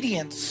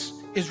 Obedience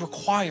is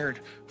required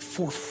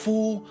for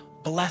full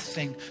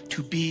blessing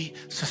to be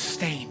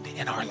sustained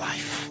in our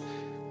life.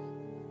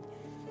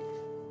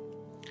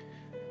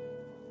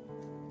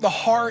 The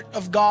heart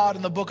of God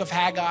in the book of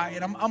Haggai,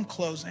 and I'm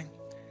closing,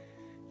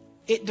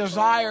 it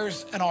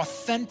desires an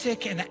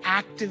authentic and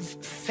active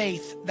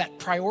faith that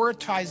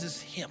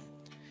prioritizes Him.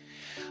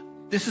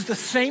 This is the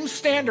same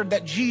standard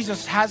that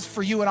Jesus has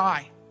for you and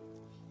I.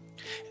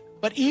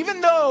 But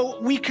even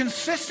though we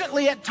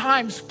consistently at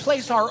times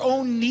place our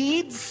own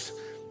needs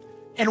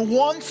and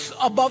wants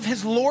above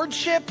His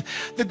lordship,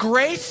 the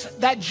grace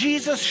that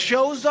Jesus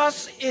shows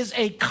us is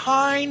a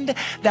kind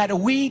that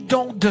we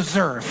don't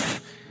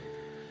deserve.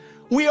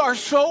 We are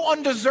so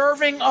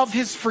undeserving of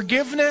His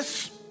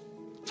forgiveness,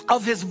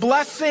 of his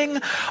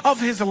blessing, of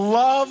his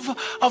love,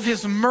 of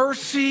his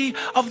mercy,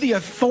 of the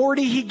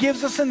authority he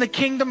gives us in the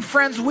kingdom.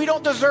 Friends, we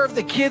don't deserve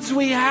the kids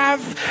we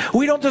have.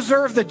 We don't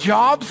deserve the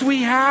jobs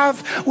we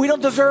have. We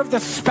don't deserve the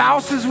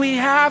spouses we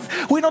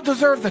have. We don't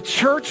deserve the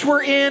church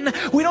we're in.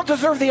 We don't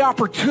deserve the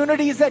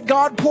opportunities that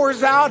God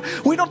pours out.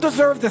 We don't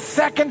deserve the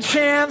second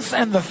chance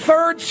and the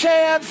third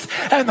chance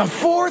and the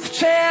fourth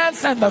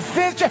chance and the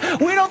fifth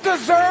chance. We don't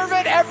deserve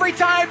it every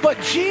time, but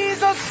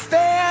Jesus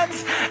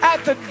stands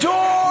at the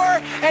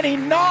door and he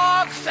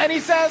knocks and he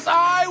says,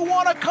 I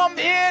want to come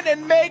in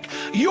and make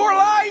your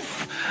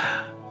life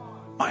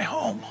my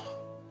home.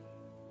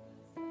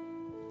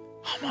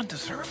 I'm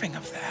undeserving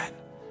of that.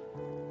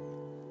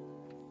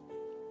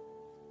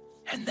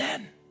 And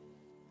then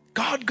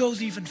God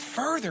goes even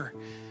further.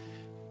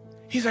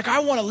 He's like, I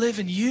want to live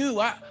in you.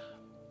 I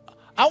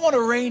want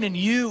to reign in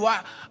you.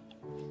 I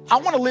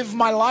want to live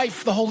my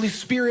life, the Holy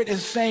Spirit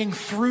is saying,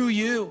 through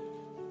you.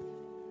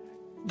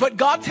 But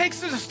God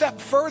takes it a step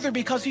further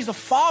because he's a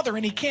father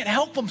and he can't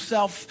help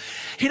himself.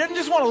 He doesn't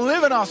just want to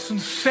live in us and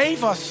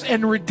save us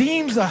and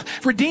redeem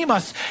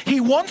us. He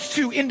wants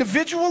to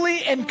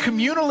individually and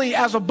communally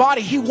as a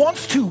body. He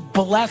wants to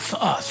bless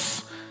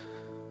us.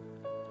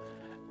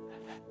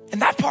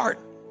 And that part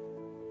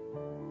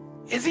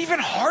is even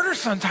harder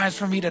sometimes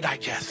for me to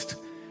digest.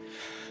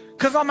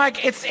 Because I'm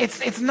like,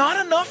 it's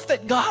not enough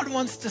that God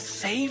wants to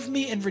save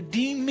me and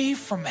redeem me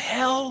from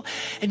hell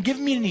and give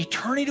me an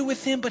eternity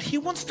with him, but he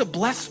wants to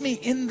bless me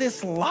in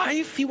this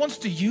life. He wants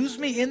to use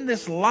me in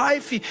this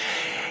life.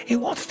 He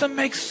wants to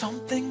make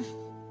something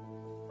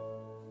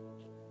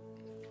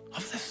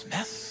of this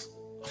mess,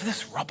 of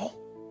this rubble.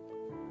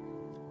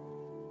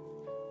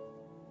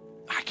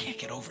 I can't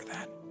get over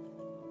that.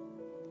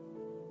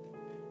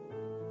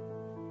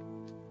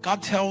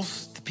 God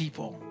tells the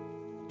people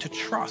to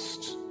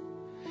trust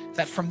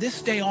that from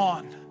this day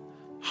on,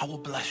 I will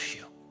bless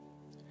you.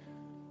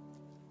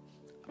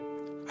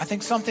 I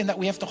think something that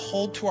we have to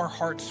hold to our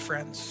hearts,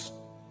 friends,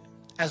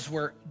 as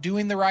we're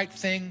doing the right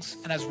things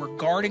and as we're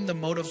guarding the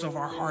motives of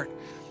our heart,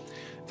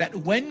 that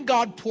when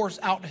God pours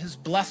out his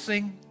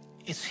blessing,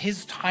 it's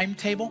his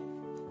timetable.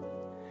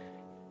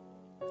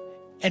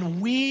 And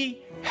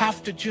we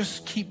have to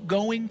just keep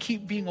going,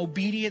 keep being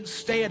obedient,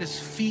 stay at his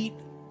feet,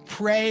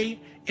 pray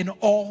in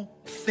all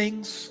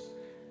things.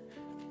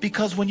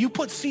 Because when you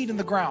put seed in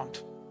the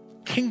ground,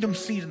 kingdom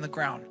seed in the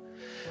ground,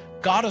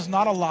 God is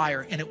not a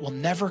liar and it will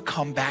never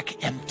come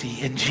back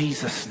empty in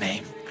Jesus'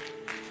 name.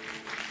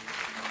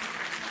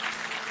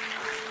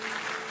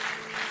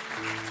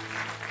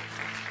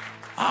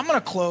 I'm going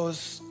to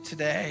close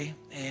today,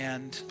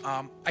 and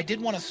I did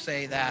want to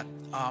say that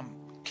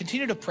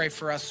continue to pray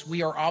for us.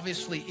 We are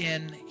obviously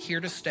in Here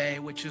to Stay,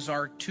 which is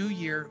our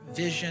 2-year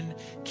vision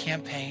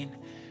campaign.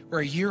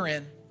 We're a year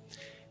in,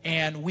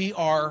 and we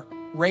are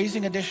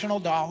raising additional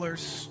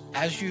dollars,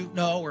 as you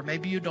know, or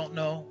maybe you don't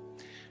know.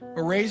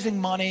 We're raising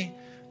money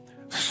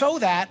so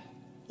that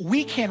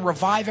we can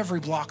revive every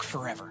block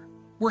forever.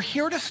 We're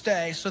here to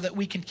stay so that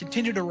we can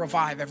continue to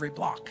revive every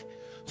block.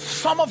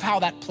 Some of how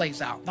that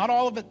plays out, not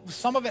all of it,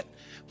 some of it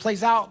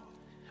plays out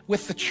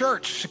with the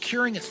church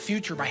securing its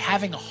future by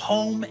having a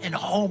home and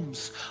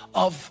homes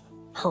of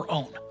her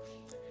own.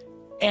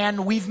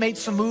 And we've made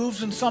some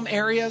moves in some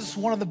areas.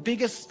 One of the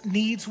biggest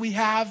needs we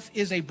have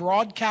is a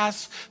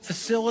broadcast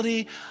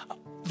facility,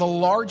 the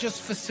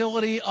largest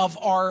facility of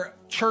our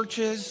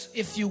churches,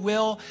 if you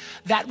will,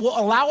 that will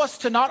allow us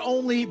to not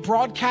only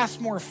broadcast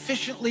more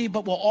efficiently,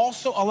 but will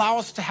also allow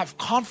us to have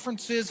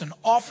conferences and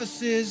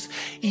offices,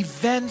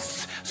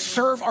 events,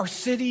 serve our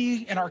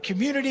city and our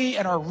community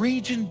and our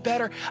region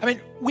better. I mean,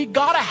 we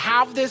gotta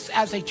have this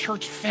as a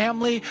church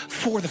family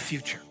for the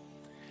future.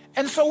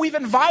 And so we've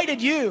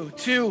invited you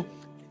to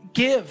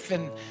give,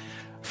 and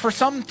for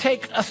some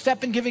take a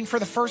step in giving for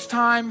the first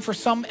time, for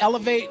some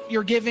elevate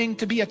your giving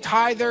to be a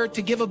tither,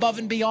 to give above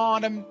and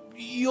beyond, and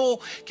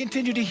you'll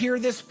continue to hear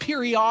this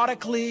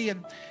periodically.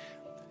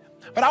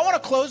 But I want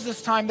to close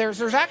this time.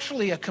 There's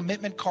actually a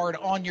commitment card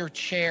on your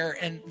chair,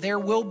 and there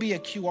will be a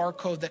QR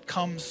code that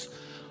comes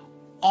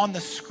on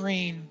the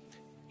screen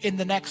in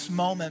the next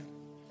moment.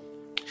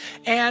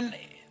 And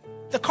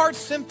the card's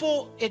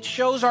simple. It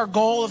shows our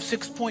goal of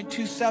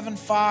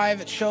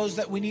 6.275. It shows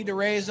that we need to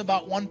raise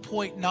about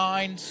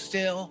 1.9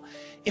 still.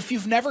 If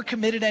you've never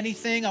committed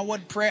anything, I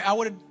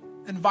would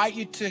invite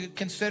you to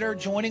consider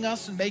joining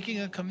us and making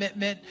a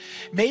commitment.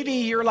 Maybe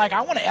you're like, I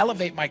want to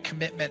elevate my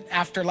commitment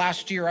after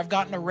last year. I've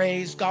gotten a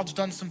raise. God's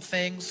done some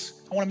things.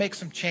 I want to make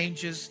some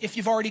changes. If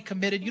you've already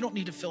committed, you don't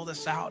need to fill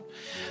this out.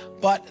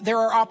 But there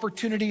are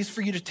opportunities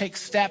for you to take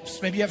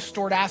steps. Maybe you have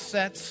stored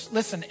assets.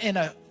 Listen, in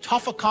a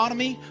tough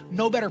economy,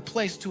 no better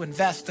place to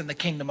invest in the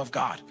kingdom of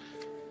God.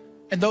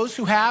 And those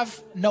who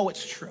have know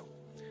it's true.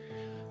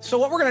 So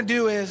what we're going to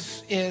do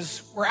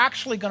is we're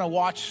actually going to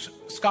watch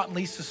Scott and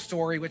Lisa's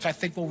story, which I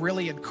think will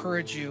really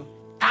encourage you.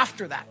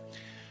 After that,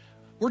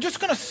 we're just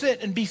going to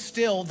sit and be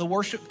still. The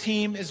worship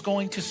team is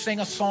going to sing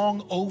a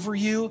song over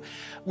you.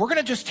 We're going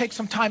to just take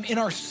some time in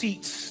our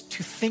seats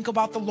to think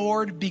about the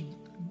Lord, be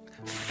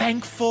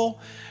thankful.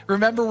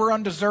 Remember, we're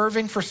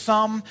undeserving. For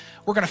some,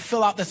 we're going to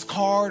fill out this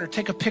card or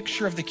take a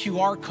picture of the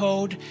QR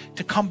code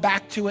to come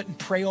back to it and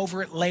pray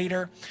over it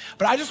later.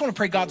 But I just want to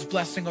pray God's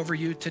blessing over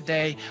you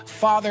today.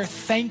 Father,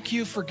 thank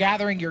you for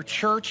gathering your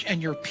church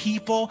and your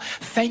people.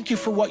 Thank you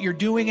for what you're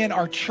doing in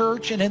our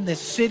church and in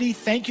this city.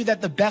 Thank you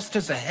that the best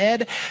is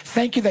ahead.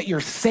 Thank you that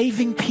you're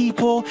saving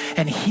people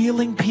and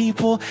healing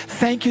people.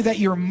 Thank you that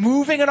you're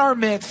moving in our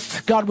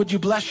midst. God, would you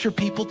bless your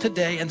people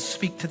today and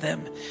speak to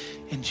them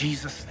in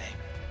Jesus' name.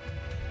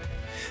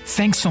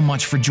 Thanks so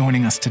much for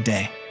joining us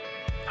today.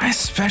 I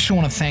especially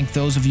want to thank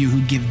those of you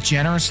who give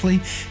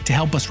generously to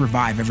help us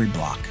revive every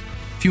block.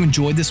 If you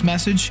enjoyed this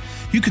message,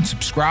 you can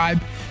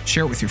subscribe,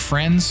 share it with your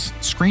friends,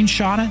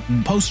 screenshot it,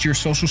 and post to your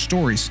social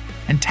stories,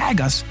 and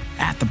tag us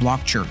at The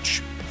Block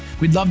Church.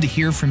 We'd love to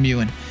hear from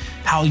you and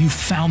how you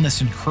found this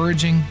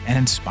encouraging and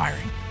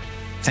inspiring.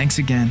 Thanks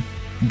again,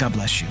 and God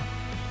bless you.